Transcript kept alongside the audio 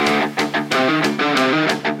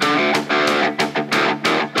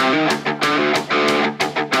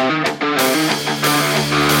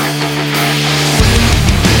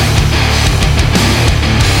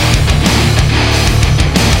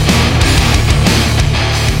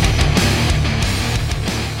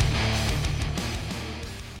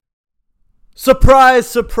Surprise,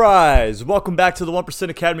 surprise! Welcome back to the 1%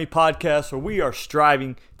 Academy podcast, where we are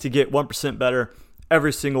striving to get 1% better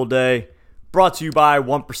every single day. Brought to you by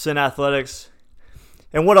 1% Athletics.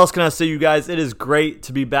 And what else can I say, you guys? It is great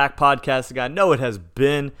to be back podcasting. I know it has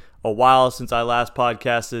been a while since I last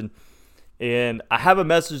podcasted, and I have a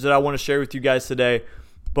message that I want to share with you guys today.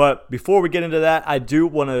 But before we get into that, I do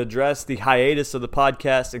want to address the hiatus of the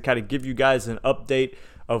podcast and kind of give you guys an update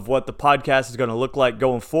of what the podcast is going to look like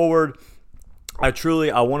going forward. I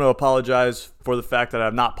want to apologize for the fact that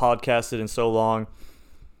I've not podcasted in so long.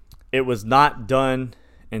 It was not done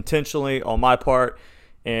intentionally on my part,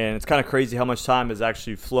 and it's kind of crazy how much time has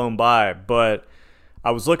actually flown by. But I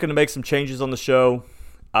was looking to make some changes on the show.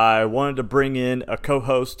 I wanted to bring in a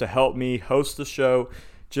co-host to help me host the show,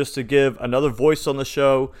 just to give another voice on the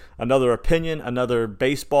show, another opinion, another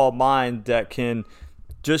baseball mind that can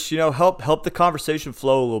just, help the conversation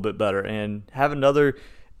flow a little bit better and have another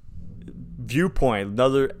viewpoint,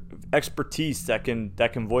 another expertise that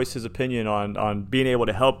can voice his opinion on being able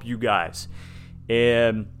to help you guys.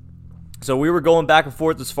 And so we were going back and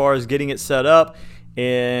forth as far as getting it set up,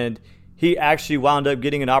 and he actually wound up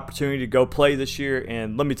getting an opportunity to go play this year.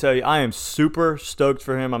 And let me tell you, I am super stoked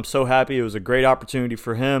for him. I'm so happy. It was a great opportunity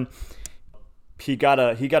for him. He got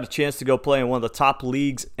a chance to go play in one of the top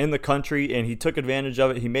leagues in the country, and he took advantage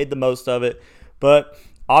of it. He made the most of it. But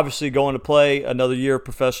obviously, going to play another year of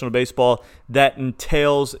professional baseball, that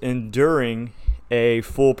entails enduring a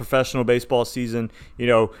full professional baseball season,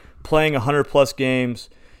 playing 100-plus games,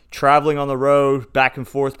 traveling on the road, back and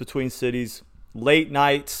forth between cities, late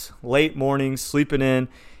nights, late mornings, sleeping in.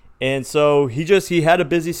 And so he had a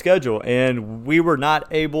busy schedule, and we were not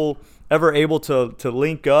ever able to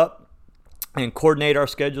link up and coordinate our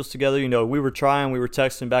schedules together. We were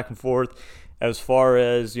texting back and forth as far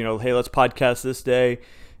as, hey, let's podcast this day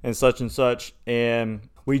and such, and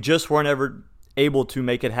we just weren't ever able to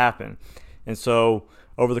make it happen. And so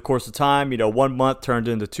over the course of time, 1 month turned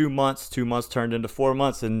into 2 months, 2 months turned into 4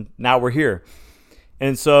 months, and now we're here.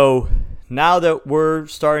 And so now that we're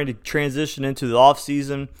starting to transition into the off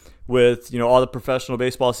season with, all the professional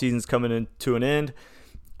baseball seasons coming into an end,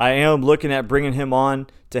 I am looking at bringing him on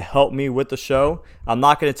to help me with the show. I'm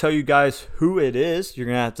not going to tell you guys who it is. You're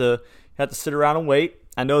going to have to sit around and wait.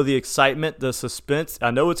 I know the excitement, the suspense,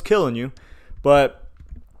 I know it's killing you, but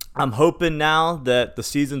I'm hoping now that the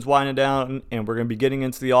season's winding down and we're going to be getting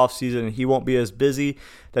into the off season and he won't be as busy,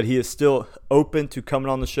 that he is still open to coming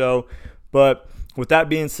on the show. But with that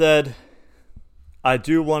being said, I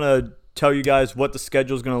do want to tell you guys what the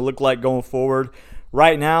schedule is going to look like going forward.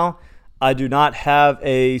 Right now, I do not have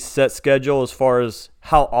a set schedule as far as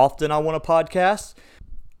how often I want to podcast.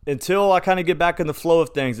 Until I kind of get back in the flow of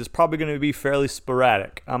things, it's probably going to be fairly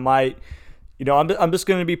sporadic. I might, I'm just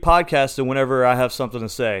going to be podcasting whenever I have something to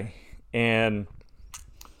say. And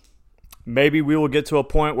maybe we will get to a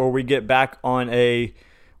point where we get back on a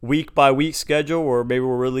week-by-week schedule, or maybe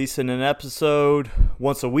we're releasing an episode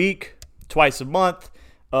once a week, twice a month,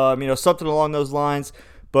 something along those lines.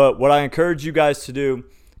 But what I encourage you guys to do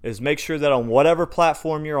is make sure that on whatever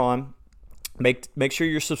platform you're on, Make sure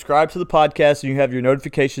you're subscribed to the podcast and you have your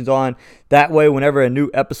notifications on. That way, whenever a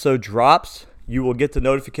new episode drops, you will get the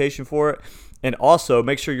notification for it. And also,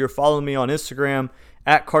 make sure you're following me on Instagram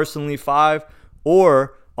at CarsonLee5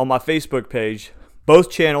 or on my Facebook page,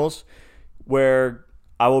 both channels, where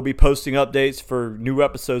I will be posting updates for new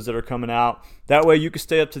episodes that are coming out. That way, you can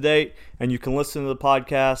stay up to date and you can listen to the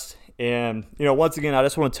podcast. And, once again, I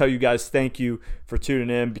just want to tell you guys thank you for tuning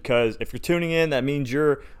in, because if you're tuning in, that means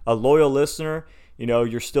you're a loyal listener.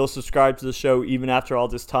 You're still subscribed to the show even after all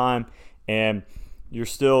this time, and you're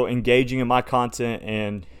still engaging in my content.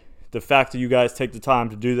 And the fact that you guys take the time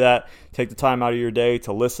to do that, take the time out of your day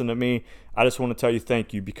to listen to me, I just want to tell you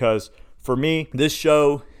thank you, because for me, this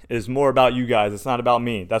show is more about you guys. It's not about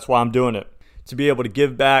me. That's why I'm doing it, to be able to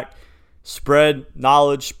give back, spread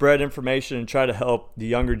knowledge, spread information, and try to help the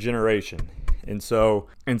younger generation. And so,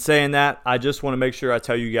 in saying that, I just want to make sure I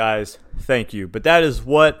tell you guys thank you. But that is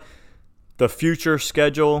what the future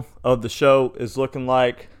schedule of the show is looking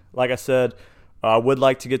like. Like I said, I would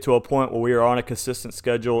like to get to a point where we are on a consistent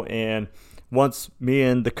schedule, and once me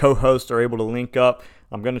and the co-host are able to link up,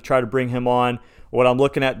 I'm going to try to bring him on. What I'm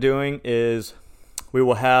looking at doing is we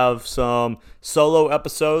will have some solo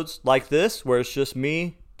episodes like this, where it's just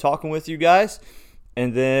me talking with you guys,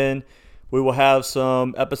 and then we will have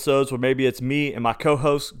some episodes where maybe it's me and my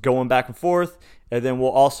co-host going back and forth, and then we'll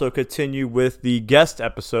also continue with the guest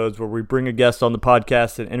episodes where we bring a guest on the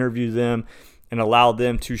podcast and interview them and allow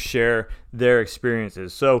them to share their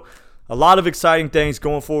experiences. So a lot of exciting things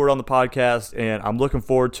going forward on the podcast, and I'm looking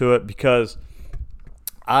forward to it because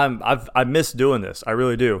I miss doing this. I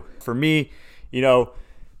really do. For me,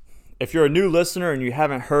 if you're a new listener and you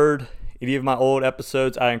haven't heard any of my old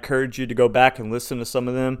episodes, I encourage you to go back and listen to some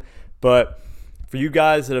of them. But for you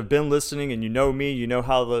guys that have been listening and you know me, you know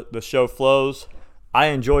how the show flows, I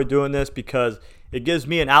enjoy doing this because it gives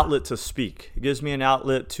me an outlet to speak. It gives me an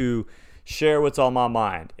outlet to share what's on my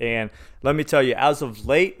mind. And let me tell you, as of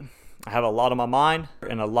late, I have a lot on my mind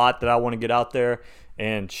and a lot that I want to get out there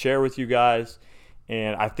and share with you guys.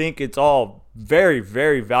 And I think it's all very,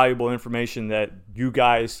 very valuable information that you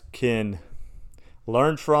guys can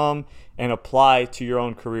learn from and apply to your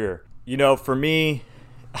own career. For me,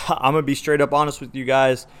 I'm going to be straight up honest with you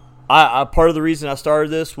guys. I part of the reason I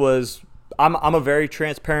started this was I'm a very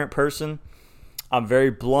transparent person. I'm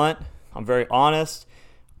very blunt. I'm very honest.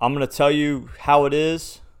 I'm going to tell you how it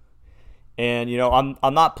is. And,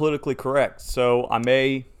 I'm not politically correct. So I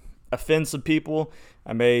may offend some people.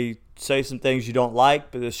 I may say some things you don't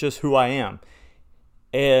like, but it's just who I am.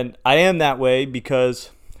 And I am that way because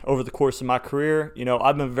over the course of my career,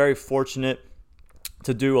 I've been very fortunate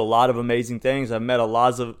to do a lot of amazing things. I've met a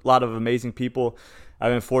lot of amazing people.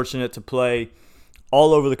 I've been fortunate to play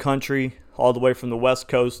all over the country, all the way from the West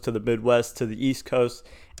Coast to the Midwest to the East Coast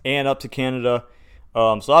and up to Canada.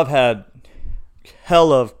 So I've had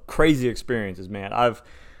hell of crazy experiences, man.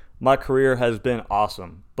 My career has been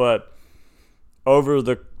awesome. But over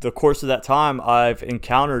the course of that time, I've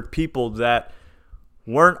encountered people that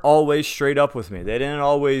weren't always straight up with me. They didn't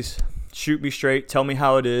always shoot me straight, tell me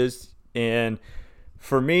how it is. And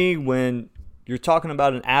for me, when you're talking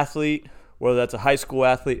about an athlete, whether that's a high school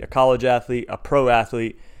athlete, a college athlete, a pro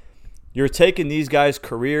athlete, you're taking these guys'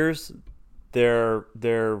 careers,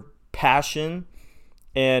 their passion,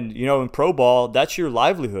 and in pro ball, that's your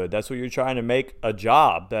livelihood. That's what you're trying to make a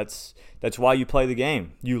job. That's why you play the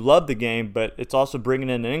game. You love the game, but it's also bringing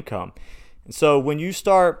in an income. And so when you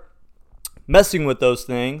start messing with those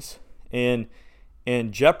things and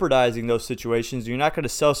jeopardizing those situations, you're not going to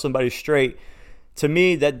sell somebody straight. To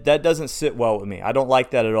me, that doesn't sit well with me. I don't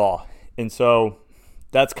like that at all. And so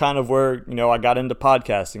that's kind of where I got into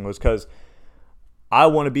podcasting, was because I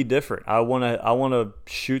want to be different. I want to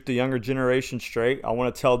shoot the younger generation straight. I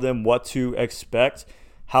want to tell them what to expect,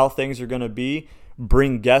 how things are going to be,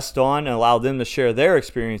 bring guests on and allow them to share their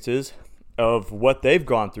experiences of what they've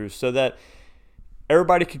gone through, so that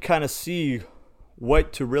everybody can kind of see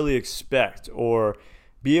what to really expect or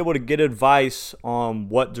be able to get advice on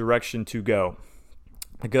what direction to go.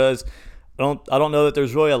 Because I don't know that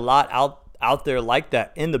there's really a lot out there like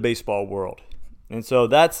that in the baseball world. And so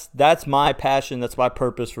that's my passion. That's my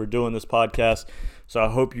purpose for doing this podcast. So I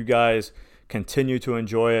hope you guys continue to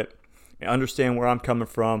enjoy it and understand where I'm coming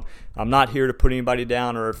from. I'm not here to put anybody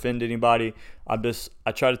down or offend anybody. I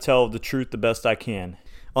try to tell the truth the best I can.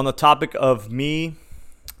 On the topic of me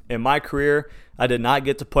and my career, I did not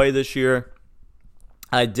get to play this year.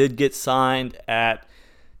 I did get signed at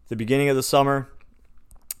the beginning of the summer.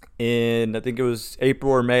 I think it was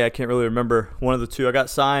April or May. I can't really remember. One of the two. I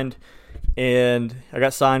got signed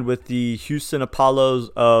with the Houston Apollos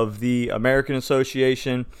of the American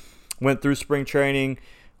Association. Went through spring training,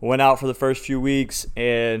 went out for the first few weeks,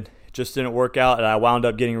 and just didn't work out, and I wound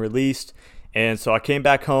up getting released. And so I came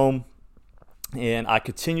back home, and I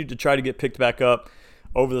continued to try to get picked back up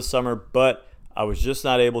over the summer, but I was just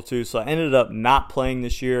not able to. So I ended up not playing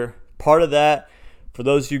this year. Part of that, for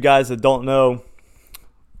those of you guys that don't know,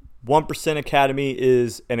 1% Academy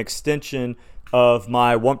is an extension of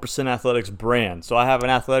my 1% Athletics brand. So I have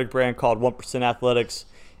an athletic brand called 1% Athletics,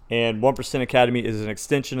 and 1% Academy is an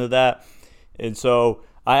extension of that. And so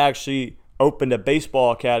I actually opened a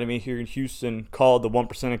baseball academy here in Houston called the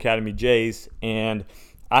 1% Academy Jays, and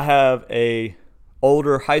I have a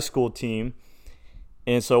older high school team.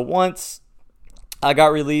 And so once I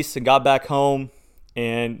got released and got back home,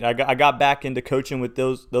 and I got back into coaching with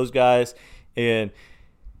those guys, and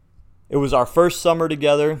it was our first summer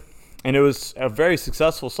together, and it was a very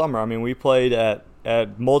successful summer. I mean, we played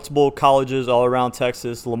at multiple colleges all around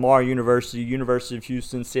Texas: Lamar University, University of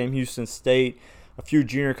Houston, Sam Houston State, a few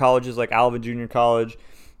junior colleges like Alva Junior College,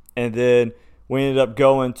 and then we ended up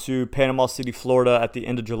going to Panama City, Florida at the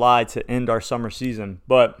end of July to end our summer season.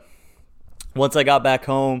 But once I got back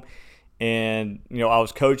home and I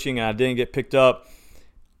was coaching and I didn't get picked up,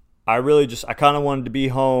 I kind of wanted to be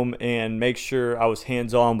home and make sure I was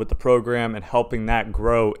hands-on with the program and helping that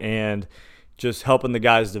grow and just helping the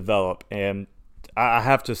guys develop. And I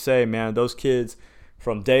have to say, man, those kids,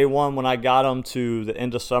 from day one when I got them to the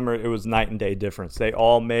end of summer, it was night and day difference. They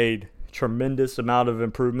all made tremendous amount of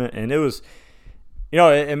improvement, and it was,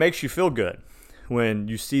 it makes you feel good when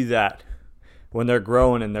you see that when they're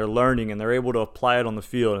growing and they're learning and they're able to apply it on the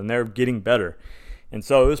field and they're getting better. And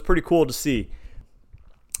so it was pretty cool to see.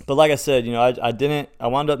 But like I said, I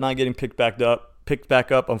wound up not getting picked back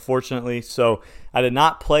up, unfortunately. So I did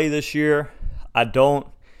not play this year. I don't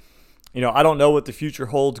know what the future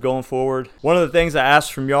holds going forward. One of the things I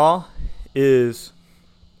ask from y'all is,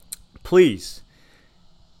 please,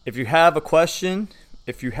 if you have a question,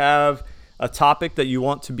 if you have a topic that you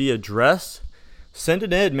want to be addressed, send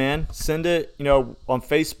it in, man. Send it, on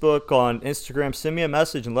Facebook, on Instagram. Send me a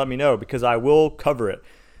message and let me know, because I will cover it.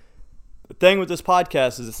 The thing with this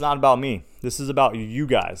podcast is it's not about me. This is about you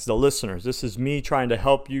guys, the listeners. This is me trying to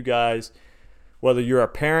help you guys, whether you're a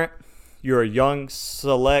parent, you're a young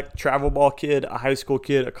select travel ball kid, a high school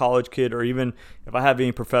kid, a college kid, or even if I have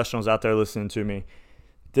any professionals out there listening to me.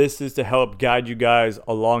 This is to help guide you guys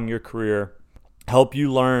along your career, help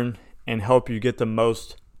you learn, and help you get the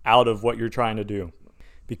most out of what you're trying to do.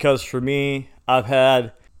 Because for me, I've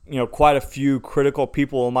had quite a few critical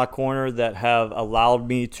people in my corner that have allowed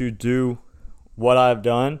me to do what I've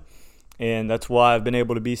done, and that's why I've been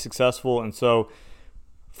able to be successful. And so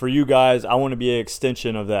for you guys, I want to be an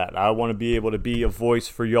extension of that. I want to be able to be a voice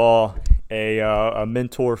for y'all, a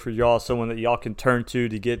mentor for y'all, someone that y'all can turn to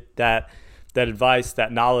get that advice,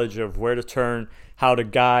 that knowledge of where to turn, how to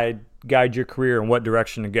guide your career and what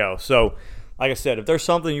direction to go. So like I said, if there's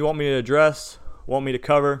something you want me to address, want me to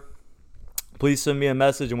cover, please send me a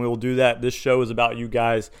message and we will do that. This show is about you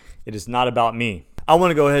guys. It is not about me. I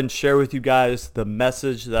want to go ahead and share with you guys the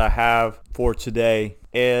message that I have for today.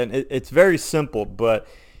 And it's very simple, but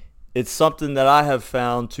it's something that I have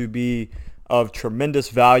found to be of tremendous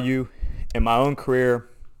value in my own career.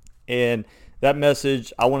 And that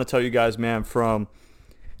message, I want to tell you guys, man, from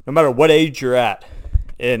no matter what age you're at,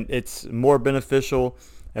 and it's more beneficial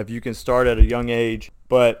if you can start at a young age,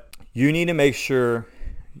 but you need to make sure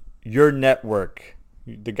your network,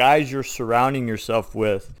 the guys you're surrounding yourself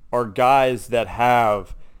with, are guys that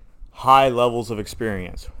have high levels of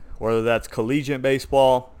experience, whether that's collegiate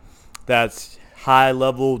baseball, that's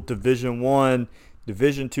high-level Division I,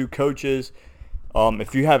 Division II coaches.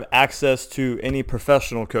 If you have access to any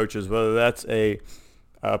professional coaches, whether that's a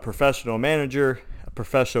professional manager, a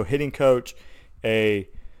professional hitting coach, a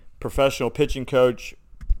professional pitching coach,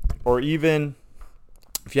 or even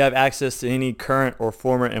if you have access to any current or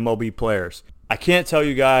former MLB players. I can't tell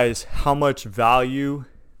you guys how much value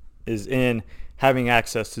is in having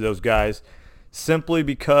access to those guys, simply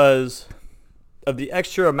because of the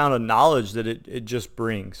extra amount of knowledge that it just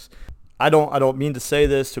brings. I don't mean to say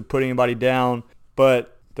this to put anybody down,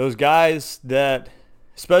 but those guys that,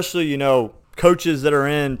 especially, coaches that are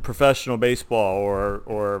in professional baseball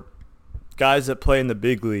or guys that play in the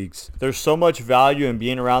big leagues, there's so much value in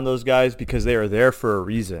being around those guys because they are there for a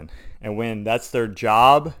reason. And when that's their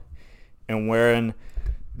job and when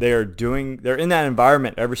they're in that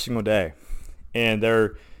environment every single day and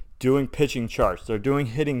they're doing pitching charts, they're doing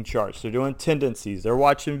hitting charts, they're doing tendencies, they're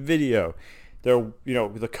watching video,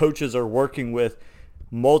 the coaches are working with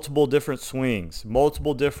multiple different swings,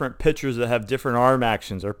 multiple different pitchers that have different arm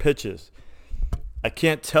actions or pitches. I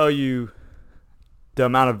can't tell you the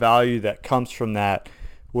amount of value that comes from that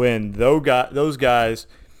when those guys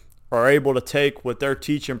are able to take what they're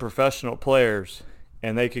teaching professional players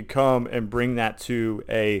and they could come and bring that to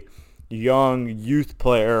a young youth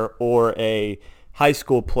player or a high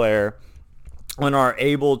school player and are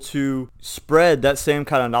able to spread that same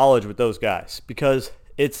kind of knowledge with those guys, because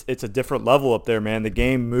it's a different level up there, man. The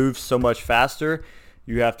game moves so much faster.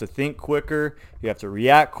 You have to think quicker. You have to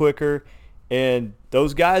react quicker. And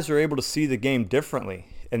those guys are able to see the game differently.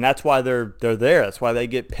 And that's why they're there. That's why they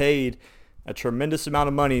get paid a tremendous amount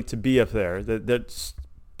of money to be up there. That's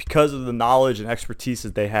because of the knowledge and expertise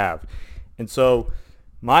that they have. And so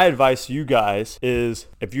my advice to you guys is,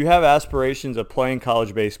 if you have aspirations of playing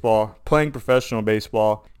college baseball, playing professional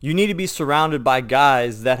baseball, you need to be surrounded by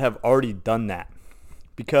guys that have already done that.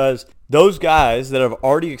 Because those guys that have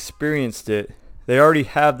already experienced it, they already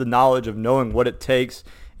have the knowledge of knowing what it takes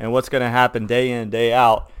and what's going to happen day in, day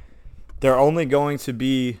out. They're only going to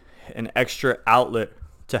be an extra outlet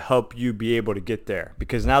to help you be able to get there,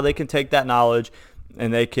 because now they can take that knowledge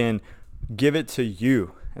and they can give it to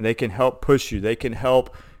you and they can help push you. They can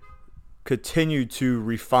help continue to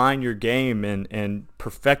refine your game and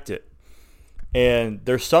perfect it. And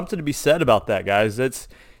there's something to be said about that, guys. It's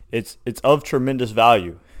of tremendous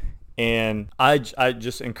value. And I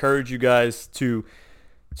just encourage you guys to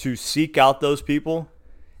seek out those people.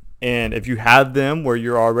 And if you have them where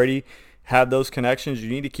you already have those connections, you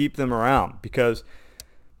need to keep them around, because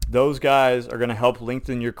those guys are going to help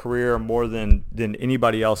lengthen your career more than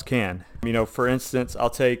anybody else can. For instance,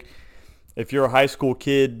 I'll take if you're a high school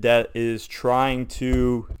kid that is trying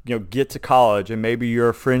to, get to college, and maybe you're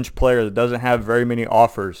a fringe player that doesn't have very many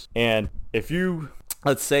offers, and if you,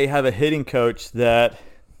 let's say, have a hitting coach that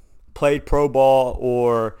played pro ball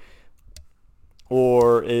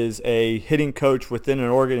or is a hitting coach within an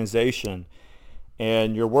organization,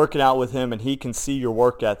 and you're working out with him and he can see your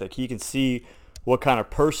work ethic, he can see what kind of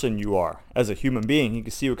person you are as a human being, he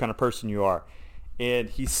can see what kind of person you are, and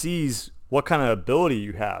he sees what kind of ability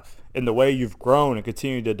you have and the way you've grown and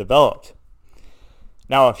continue to develop.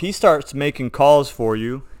 Now, if he starts making calls for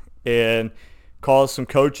you and calls some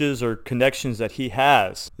coaches or connections that he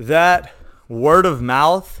has, that word of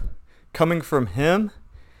mouth coming from him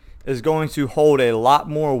is going to hold a lot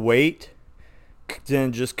more weight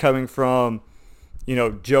than just coming from,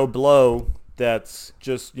 Joe Blow that's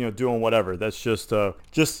just, doing whatever. That's just a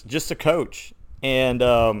coach.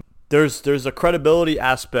 And there's a credibility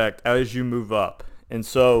aspect as you move up. And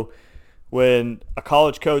so when a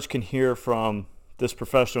college coach can hear from this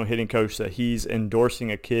professional hitting coach that he's endorsing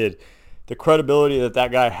a kid, the credibility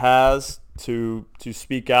that guy has to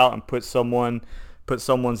speak out and put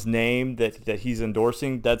someone's name that he's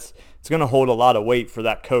endorsing, it's going to hold a lot of weight for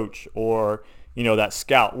that coach or, that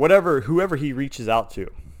scout, whoever he reaches out to.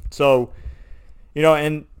 So,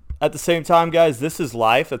 and at the same time, guys, this is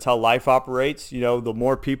life. That's how life operates. The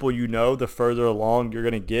more people the further along you're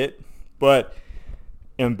going to get. But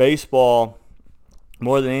in baseball,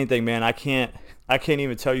 more than anything, man, I can't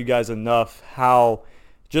even tell you guys enough how,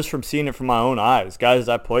 just from seeing it from my own eyes, guys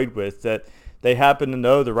I played with, that they happen to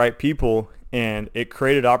know the right people, and it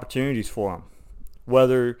created opportunities for them.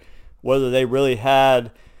 Whether they really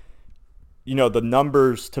had, the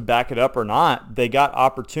numbers to back it up or not, they got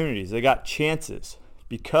opportunities, they got chances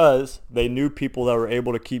because they knew people that were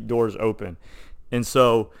able to keep doors open. And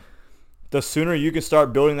so the sooner you can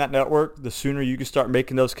start building that network, the sooner you can start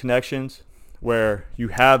making those connections where you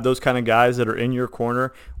have those kind of guys that are in your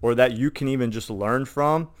corner or that you can even just learn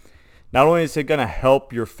from. Not only is it going to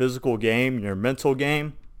help your physical game, your mental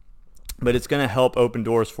game, but it's going to help open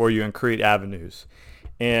doors for you and create avenues.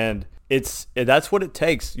 And that's what it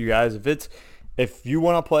takes, you guys. If you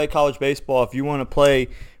want to play college baseball, if you want to play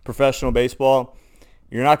professional baseball,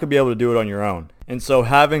 you're not going to be able to do it on your own. And so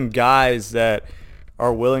having guys that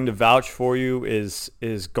are willing to vouch for you is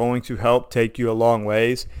going to help take you a long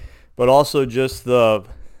ways. But also just the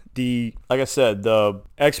like I said, the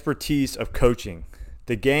expertise of coaching.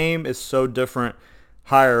 The game is so different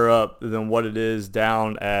higher up than what it is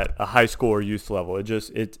down at a high school or youth level. It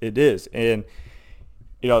is. And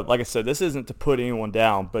like I said, this isn't to put anyone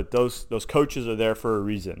down, but those coaches are there for a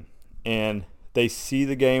reason. And they see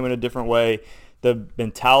the game in a different way. The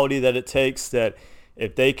mentality that it takes, that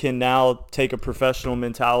if they can now take a professional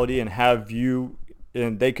mentality and have you,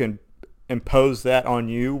 and they can impose that on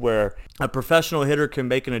you, where a professional hitter can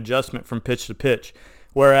make an adjustment from pitch to pitch,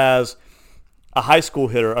 whereas a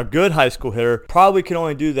good high school hitter probably can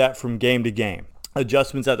only do that from game to game,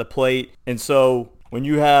 adjustments at the plate. And so when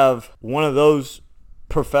you have one of those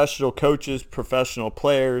professional coaches, professional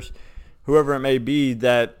players, whoever it may be,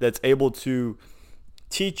 that's able to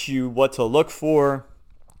teach you what to look for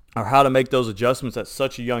or how to make those adjustments at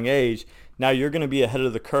such a young age, now you're going to be ahead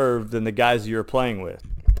of the curve than the guys you're playing with.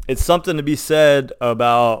 It's something to be said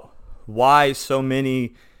about why so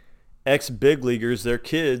many ex-big leaguers, their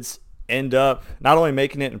kids, end up not only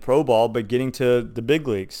making it in pro ball, but getting to the big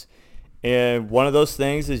leagues. And one of those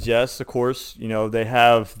things is, yes, of course, they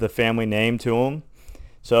have the family name to them.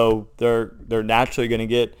 So they're naturally going to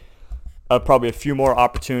get probably a few more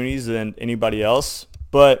opportunities than anybody else.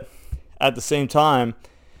 But at the same time,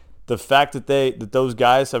 the fact that those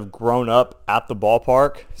guys have grown up at the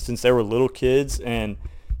ballpark since they were little kids, and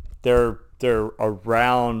they're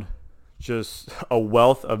around just a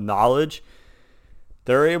wealth of knowledge,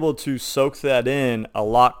 they're able to soak that in a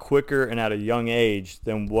lot quicker and at a young age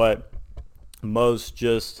than what most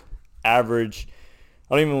just average,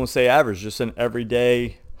 I don't even want to say average, just an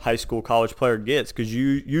everyday high school, college player gets, because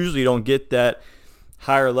you usually don't get that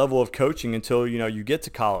higher level of coaching until you get to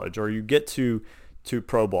college or you get to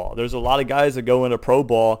pro ball. There's a lot of guys that go into pro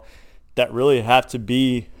ball that really have to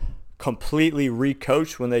be completely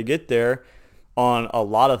recoached when they get there on a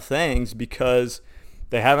lot of things because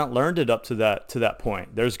they haven't learned it up to that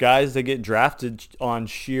point. There's guys that get drafted on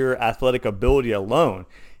sheer athletic ability alone,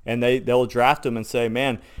 and they'll draft them and say,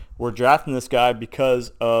 man, we're drafting this guy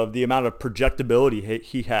because of the amount of projectability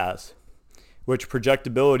he has, which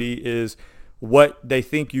projectability is what they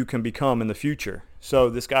think you can become in the future. So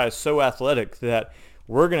this guy is so athletic that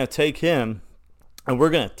we're going to take him and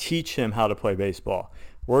we're going to teach him how to play baseball.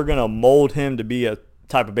 We're going to mold him to be a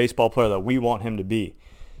type of baseball player that we want him to be.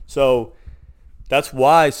 So that's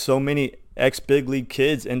why so many ex-big league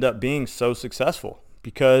kids end up being so successful,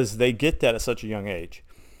 because they get that at such a young age.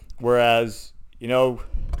 Whereas,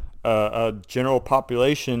 a general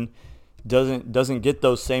population doesn't get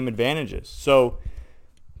those same advantages. So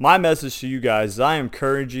my message to you guys is I am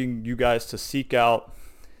encouraging you guys to seek out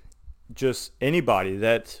just anybody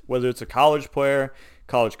that, whether it's a college player,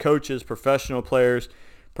 college coaches, professional players,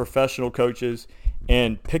 professional coaches,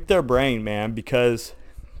 and pick their brain, man, because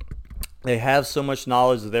they have so much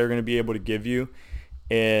knowledge that they're going to be able to give you,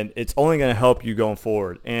 and it's only going to help you going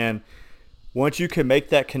forward. And once you can make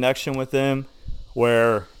that connection with them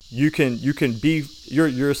where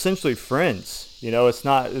you're essentially friends. It's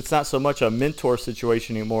not so much a mentor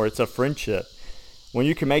situation anymore. It's a friendship. When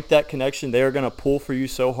you can make that connection, they are going to pull for you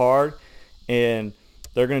so hard, and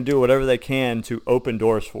they're going to do whatever they can to open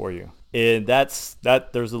doors for you. And there's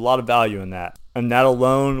a lot of value in that. And that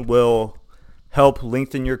alone will help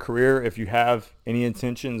lengthen your career if you have any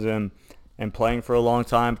intentions in playing for a long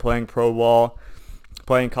time, playing pro ball,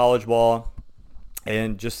 playing college ball,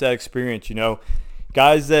 and just that experience.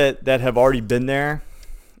 Guys that have already been there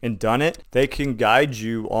and done it, they can guide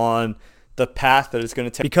you on the path that it's going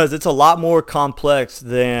to take, because it's a lot more complex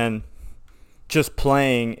than just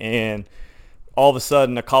playing and all of a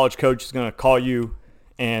sudden a college coach is going to call you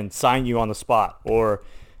and sign you on the spot, or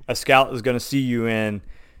a scout is going to see you and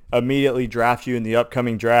immediately draft you in the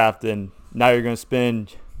upcoming draft, and now you're going to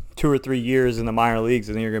spend 2 or 3 years in the minor leagues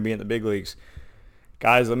and then you're going to be in the big leagues.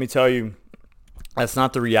 Guys, let me tell you, that's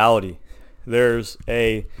not the reality. There's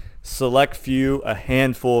a select few, a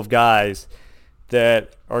handful of guys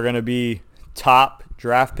that are going to be top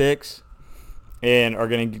draft picks and are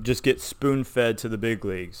going to just get spoon-fed to the big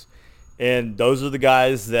leagues. And those are the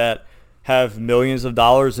guys that have millions of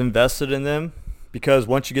dollars invested in them, because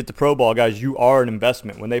once you get to pro ball, guys, you are an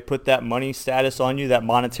investment. When they put that money status on you, that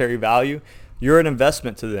monetary value, you're an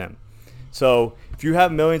investment to them. So if you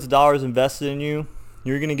have millions of dollars invested in you,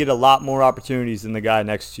 you're going to get a lot more opportunities than the guy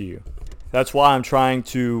next to you. That's why I'm trying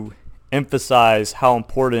to emphasize how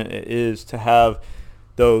important it is to have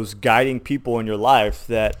those guiding people in your life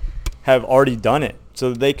that have already done it,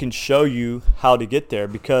 so that they can show you how to get there.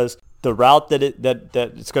 Because the route that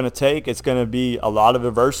it's going to take, it's going to be a lot of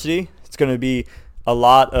adversity. It's going to be a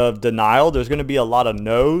lot of denial. There's going to be a lot of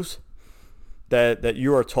no's that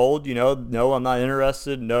you are told, no, I'm not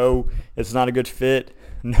interested. No, it's not a good fit.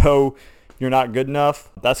 No, you're not good enough.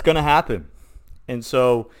 That's going to happen. And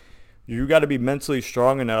so you got to be mentally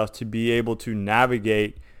strong enough to be able to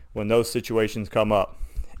navigate when those situations come up.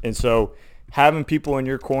 And so having people in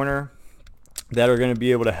your corner that are going to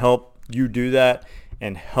be able to help you do that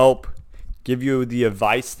and help give you the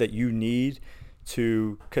advice that you need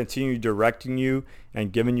to continue directing you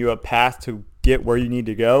and giving you a path to get where you need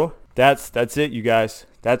to go, that's it, you guys.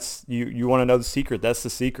 That's you want to know the secret. That's the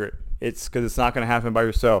secret. It's because it's not going to happen by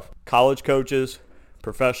yourself. College coaches,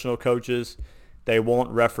 professional coaches, they want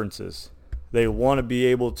references. They want to be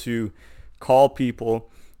able to call people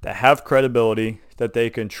that have credibility, that they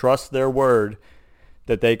can trust their word,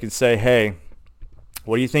 that they can say, hey,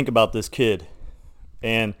 what do you think about this kid?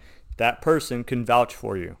 And that person can vouch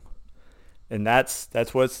for you. And that's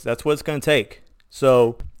what it's going to take.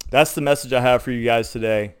 So that's the message I have for you guys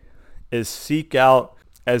today, is seek out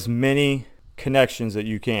as many connections that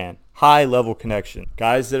you can. High-level connection.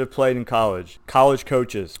 Guys that have played in college, college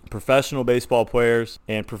coaches, professional baseball players,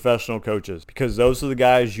 and professional coaches, because those are the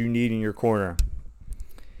guys you need in your corner.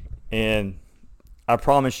 And I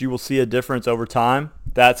promise you will see a difference over time.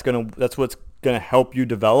 That's what's going to help you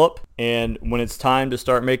develop. And when it's time to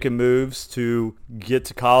start making moves to get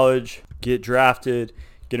to college, get drafted,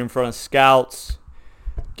 get in front of scouts,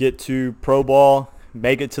 get to pro ball,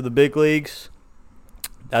 make it to the big leagues,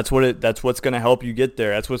 that's what's going to help you get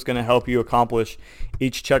there. That's what's going to help you accomplish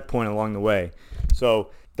each checkpoint along the way. So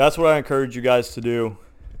that's what I encourage you guys to do.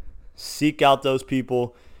 Seek out those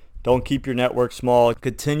people. Don't keep your network small.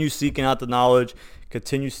 Continue seeking out the knowledge.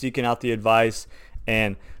 Continue seeking out the advice.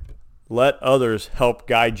 And let others help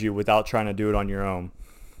guide you without trying to do it on your own.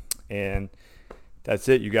 And that's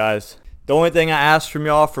it, you guys. The only thing I ask from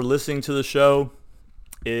y'all for listening to the show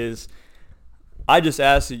is I just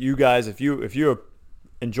ask that you guys, if you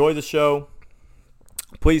enjoy the show,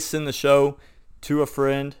 please send the show to a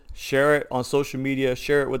friend. Share it on social media.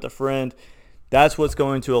 Share it with a friend. That's what's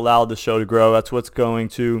going to allow the show to grow. That's what's going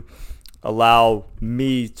to allow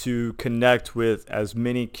me to connect with as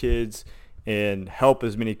many kids and help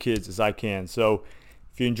as many kids as I can. So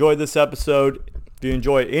if you enjoyed this episode, if you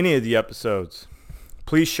enjoy any of the episodes,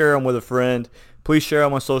 please share them with a friend. Please share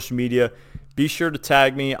them on social media. Be sure to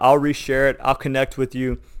tag me. I'll reshare it. I'll connect with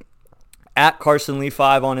you at Carson Lee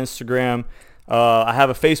 5 on Instagram. I have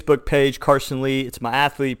a Facebook page, Carson Lee. It's my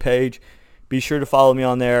athlete page. Be sure to follow me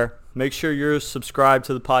on there. Make sure you're subscribed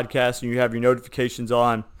to the podcast and you have your notifications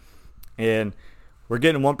on. And we're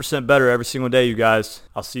getting 1% better every single day, you guys.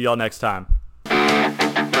 I'll see y'all next time.